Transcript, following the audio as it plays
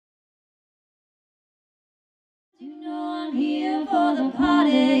You know I'm here for the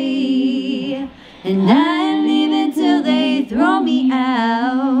party, and I ain't leaving till they throw me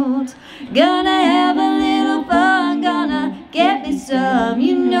out. Gonna have a little fun, gonna get me some.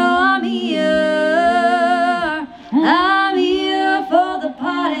 You know I'm here for the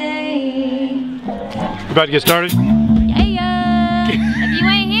party. About to get started? Yeah. If you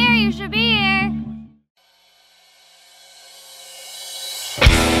ain't here, you should be here.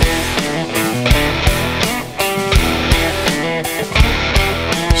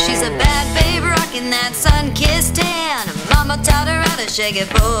 She's a bad babe rocking that sun-kissed tan. Mama taught her how to shake it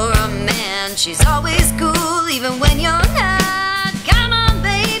for a man. She's always cool even when you're not. Come on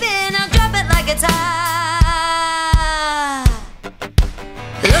baby, now drop it like it's hot.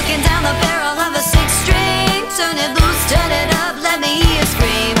 Looking down the barrel of a six-string, turn it loose, turn it up, let me hear you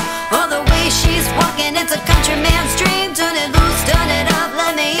scream. Oh, the way she's walking, it's a country man's dream. Turn it loose, turn it up,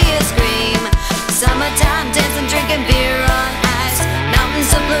 let me hear you scream. Summertime dancing, drinking beer on ice,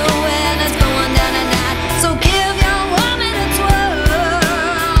 mountains of blue and it's going down tonight. So give your woman a twirl,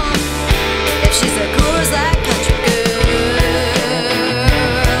 if she's a cool as that country girl.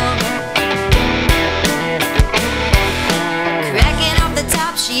 Cracking off the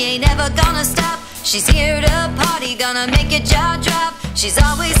top, she ain't ever gonna stop. She's here to party, gonna make your jaw drop. She's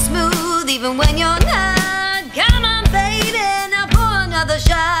always smooth even when you're not. Come on baby, now pour another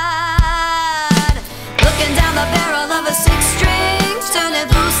shot. Looking down the barrel of a six-string, turn it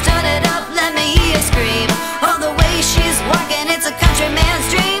loose, turn it up, let me hear you scream. Oh, the way she's walking, it's a country man's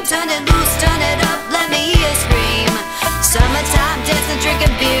dream. Turn it loose, turn it up, let me hear you scream. Summertime dancing,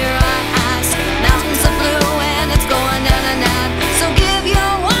 drinking beer on ice, mountains of blue and it's going down tonight. So give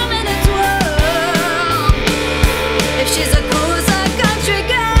your woman a twirl, if she's a cool as a country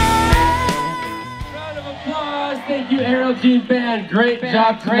girl. Round of applause. Thank you, Aerial Gene Band. Great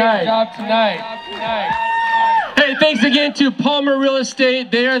job tonight. Hey, thanks again to Palmer Real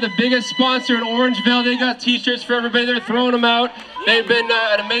Estate. They are the biggest sponsor in Orangevale. They got t-shirts for everybody. They're throwing them out. They've been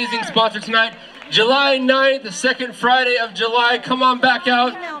an amazing sponsor tonight. July 9th, the second Friday of July. Come on back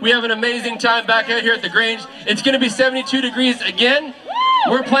out. We have an amazing time back out here at the Grange. It's going to be 72 degrees again.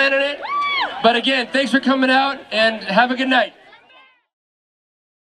 We're planning it. But again, thanks for coming out and have a good night.